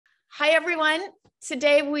Hi, everyone.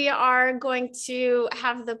 Today we are going to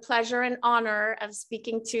have the pleasure and honor of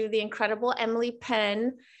speaking to the incredible Emily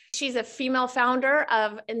Penn. She's a female founder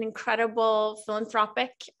of an incredible philanthropic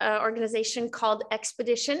organization called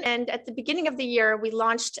EXXPEDITION. And at the beginning of the year, we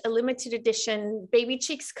launched a limited edition Baby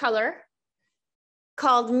Cheeks color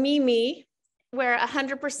called Mimi, where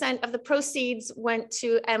 100% of the proceeds went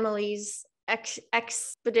to Emily's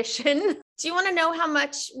expedition. Do you want to know how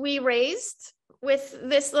much we raised with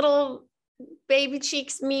this little Baby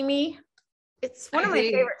Cheeks Mimi? It's one of my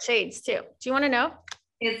favorite shades too. Do you want to know?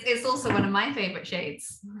 It's also one of my favorite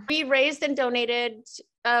shades. We raised and donated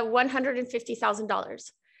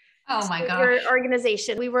 $150,000. Oh my gosh. Your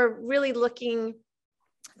organization. We were really looking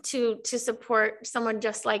to support someone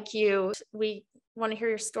just like you. We want to hear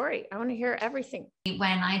your story. I want to hear everything.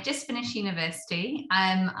 When I just finished university,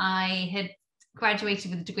 I had graduated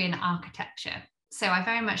with a degree in architecture. So I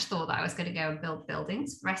very much thought that I was going to go and build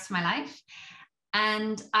buildings the rest of my life.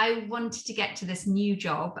 And I wanted to get to this new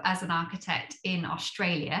job as an architect in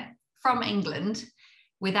Australia from England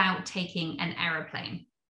without taking an aeroplane.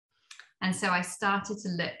 And so I started to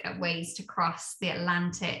look at ways to cross the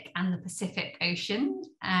Atlantic and the Pacific Ocean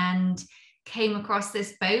and came across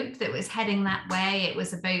this boat that was heading that way. It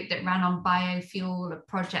was a boat that ran on biofuel, a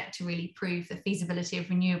project to really prove the feasibility of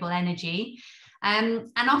renewable energy. And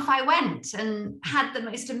off I went and had the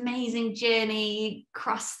most amazing journey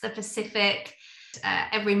across the Pacific.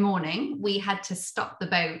 Every morning we had to stop the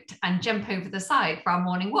boat and jump over the side for our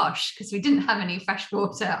morning wash because we didn't have any fresh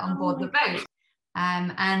water on board the boat.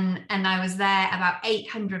 And I was there about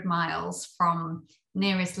 800 miles from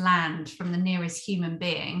nearest land, from the nearest human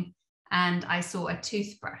being. And I saw a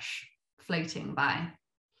toothbrush floating by,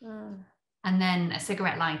 and then a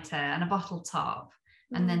cigarette lighter and a bottle top,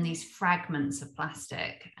 and then these fragments of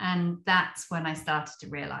plastic. And that's when I started to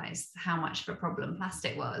realize how much of a problem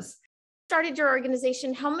plastic was. Started your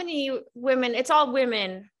organization. How many women? It's all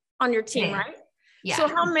women on your team, right? Yeah. So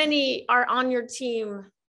how many are on your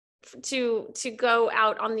team to go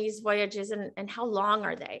out on these voyages, and how long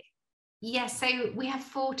are they? Yes, so we have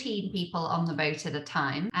 14 people on the boat at a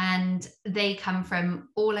time, and they come from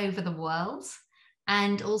all over the world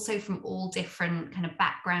and also from all different kind of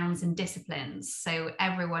backgrounds and disciplines. So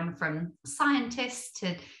everyone from scientists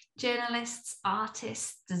to journalists,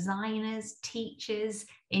 artists, designers, teachers,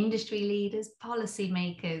 industry leaders,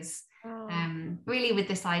 policymakers, really with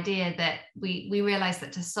this idea that we realize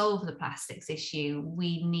that to solve the plastics issue,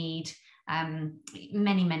 we need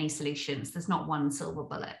many, many solutions. There's not one silver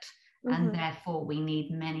bullet. And therefore we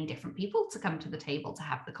need many different people to come to the table to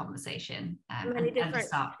have the conversation and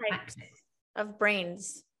start acting. Of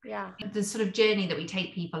brains. Yeah. The sort of journey that we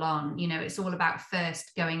take people on, you know, it's all about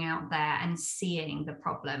first going out there and seeing the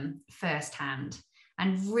problem firsthand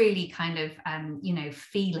and really kind of, you know,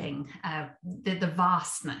 feeling the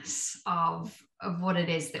vastness of what it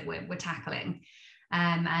is that we're tackling.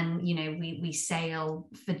 And, you know, we sail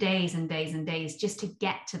for days and days and days just to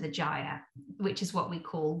get to the gyre, which is what we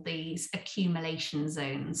call these accumulation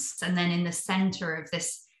zones. And then in the center of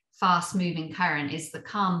this fast moving current is the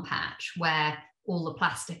calm patch where all the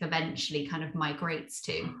plastic eventually kind of migrates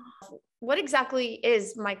to. What exactly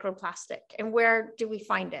is microplastic and where do we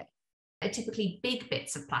find it? Typically big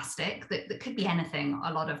bits of plastic that could be anything,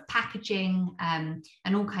 a lot of packaging and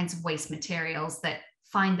all kinds of waste materials that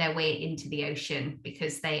find their way into the ocean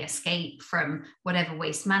because they escape from whatever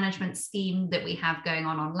waste management scheme that we have going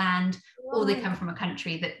on land, or they come from a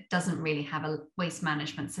country that doesn't really have a waste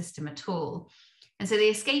management system at all. And so they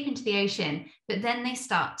escape into the ocean, but then they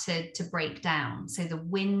start to break down. So the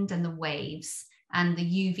wind and the waves and the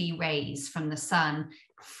UV rays from the sun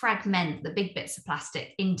fragment the big bits of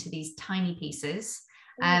plastic into these tiny pieces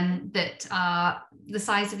that are the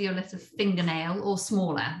size of your little fingernail or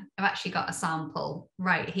smaller. I've actually got a sample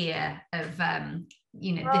right here of,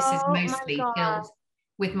 you know, this is mostly filled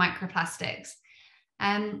with microplastics.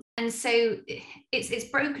 And so it's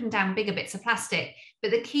broken down bigger bits of plastic, but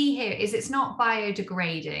the key here is it's not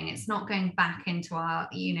biodegrading. It's not going back into our,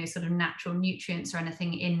 you know, sort of natural nutrients or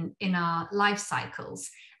anything in our life cycles.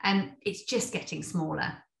 And it's just getting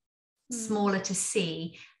smaller to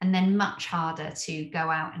see, and then much harder to go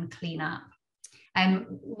out and clean up.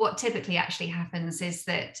 What typically actually happens is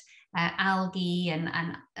that algae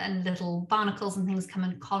and little barnacles and things come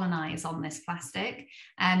and colonize on this plastic,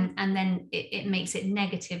 and then it makes it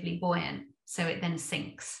negatively buoyant, so it then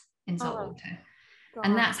sinks in salt water.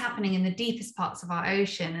 And that's happening in the deepest parts of our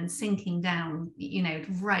ocean and sinking down, you know,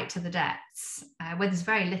 right to the depths, where there's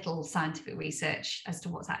very little scientific research as to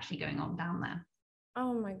what's actually going on down there.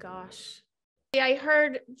 Oh my gosh. I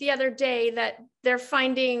heard the other day that they're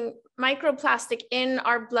finding microplastic in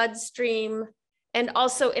our bloodstream and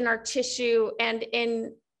also in our tissue and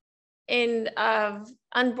in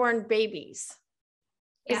unborn babies.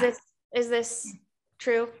 Yeah. Is this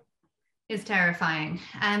true? It's terrifying.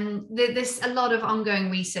 There's a lot of ongoing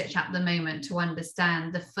research at the moment to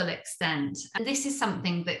understand the full extent. And this is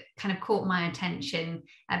something that kind of caught my attention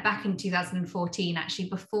back in 2014, actually,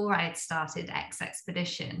 before I had started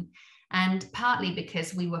EXXPEDITION. And partly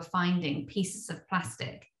because we were finding pieces of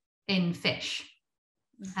plastic in fish,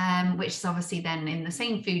 which is obviously then in the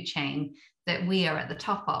same food chain that we are at the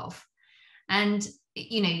top of. And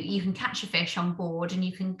you know, you can catch a fish on board and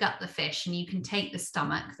you can gut the fish and you can take the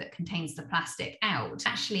stomach that contains the plastic out.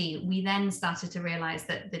 Actually, we then started to realize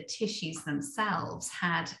that the tissues themselves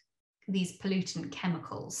had these pollutant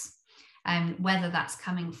chemicals, whether that's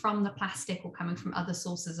coming from the plastic or coming from other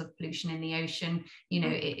sources of pollution in the ocean. You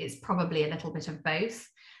know, it's probably a little bit of both.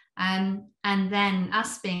 And then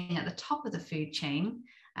us being at the top of the food chain,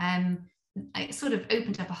 it sort of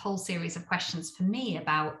opened up a whole series of questions for me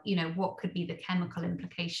about, you know, what could be the chemical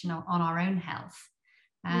implication on our own health.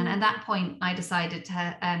 And at that point, I decided to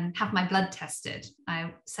have my blood tested.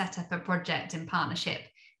 I set up a project in partnership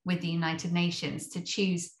with the United Nations to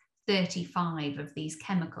choose 35 of these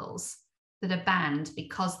chemicals that are banned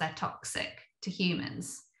because they're toxic to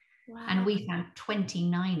humans. Wow. And we found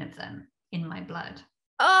 29 of them in my blood.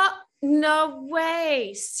 Oh, no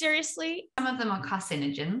way. Seriously? Some of them are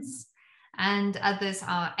carcinogens, and others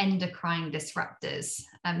are endocrine disruptors,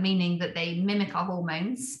 meaning that they mimic our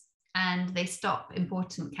hormones and they stop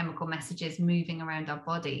important chemical messages moving around our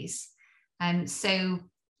bodies. So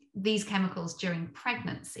these chemicals during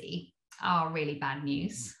pregnancy are really bad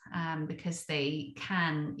news, because they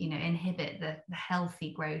can, you know, inhibit the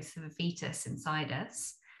healthy growth of a fetus inside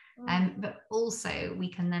us. But also we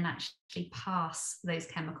can then actually pass those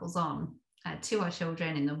chemicals on to our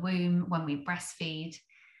children in the womb when we breastfeed.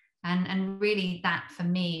 And really that for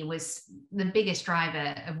me was the biggest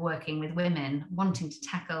driver of working with women, wanting to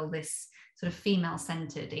tackle this sort of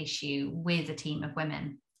female-centered issue with a team of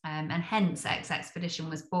women. And hence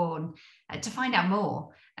EXXPEDITION was born to find out more,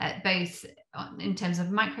 both in terms of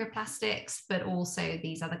microplastics, but also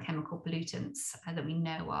these other chemical pollutants that we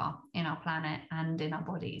know are in our planet and in our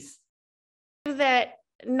bodies. That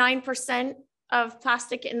 9% of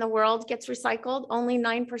plastic in the world gets recycled, only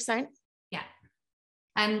 9%? Yeah.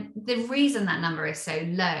 And the reason that number is so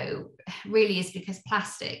low really is because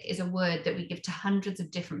plastic is a word that we give to hundreds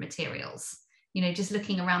of different materials. You know, just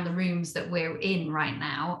looking around the rooms that we're in right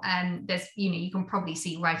now, there's, you know, you can probably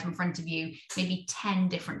see right in front of you, maybe 10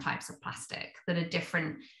 different types of plastic that are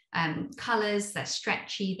different colors, they're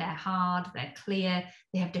stretchy, they're hard, they're clear,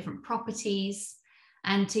 they have different properties.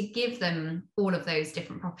 And to give them all of those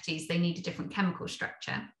different properties, they need a different chemical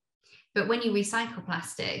structure. But when you recycle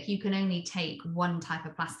plastic, you can only take one type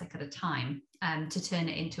of plastic at a time to turn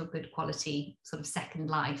it into a good quality sort of second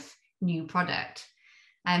life new product.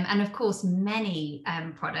 And of course, many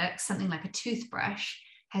products, something like a toothbrush,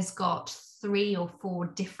 has got 3 or 4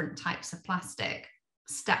 different types of plastic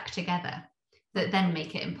stuck together that then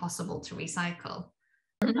make it impossible to recycle.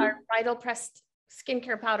 Our Vital Pressed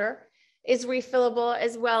skincare powder is refillable,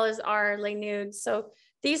 as well as our Lay Nude. So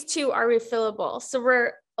these two are refillable. So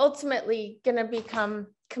we're ultimately going to become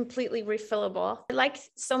completely refillable. I like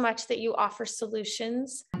so much that you offer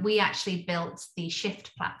solutions. We actually built the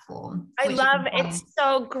Shift platform. I love it. It's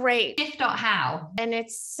so great. Shift.how. And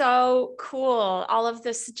it's so cool. All of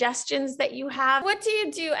the suggestions that you have. What do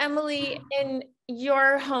you do, Emily, in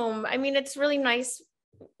your home? I mean, it's really nice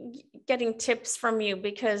getting tips from you,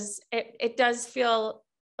 because it does feel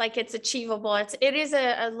like it's achievable. It is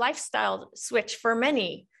a lifestyle switch for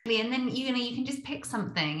many. And then, you know, you can just pick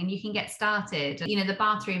something and you can get started. You know, the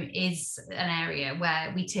bathroom is an area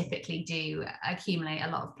where we typically do accumulate a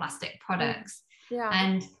lot of plastic products. Yeah.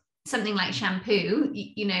 And something like shampoo,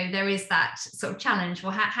 you know, there is that sort of challenge.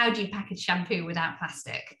 Well, how do you package shampoo without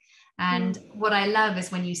plastic? And what I love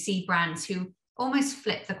is when you see brands who almost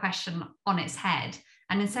flip the question on its head.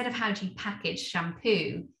 And instead of how do you package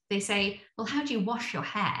shampoo, they say, well, how do you wash your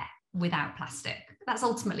hair without plastic? That's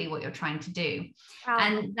ultimately what you're trying to do. Wow.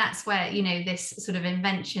 And that's where, you know, this sort of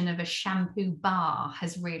invention of a shampoo bar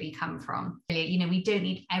has really come from. You know, we don't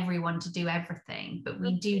need everyone to do everything, but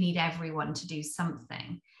we do need everyone to do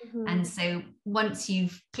something. And so once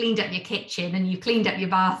you've cleaned up your kitchen and you've cleaned up your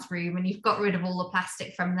bathroom and you've got rid of all the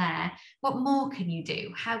plastic from there, what more can you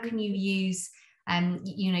do? How can you use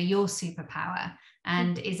you know, your superpower?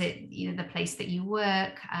 And is it, you know, the place that you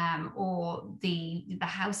work, or the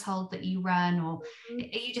household that you run, or are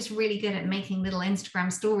you just really good at making little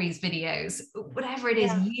Instagram stories videos? Whatever it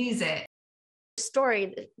is, use it.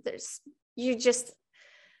 Story, you just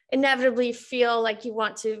inevitably feel like you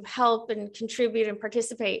want to help and contribute and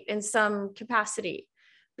participate in some capacity,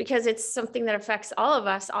 because it's something that affects all of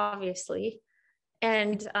us, obviously.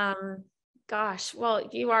 And gosh, well,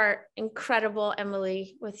 you are incredible,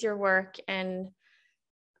 Emily, with your work, and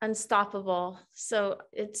unstoppable. So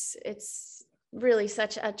it's really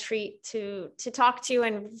such a treat to talk to you,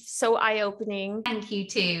 and so eye-opening. Thank you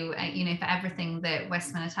too, you know, for everything that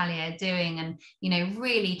Westman Atelier are doing, and, you know,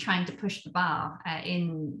 really trying to push the bar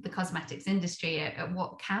in the cosmetics industry at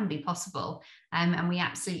what can be possible. And we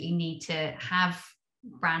absolutely need to have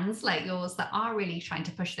brands like yours that are really trying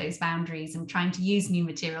to push those boundaries and trying to use new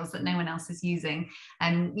materials that no one else is using,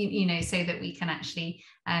 and you know, so that we can actually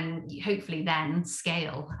hopefully then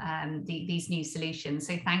scale these new solutions.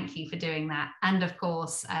 So thank you for doing that, and of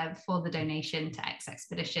course for the donation to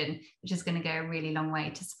EXXPEDITION, which is going to go a really long way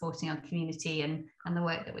to supporting our community and the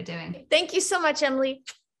work that we're doing. Thank you so much, Emily.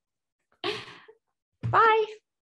 Bye.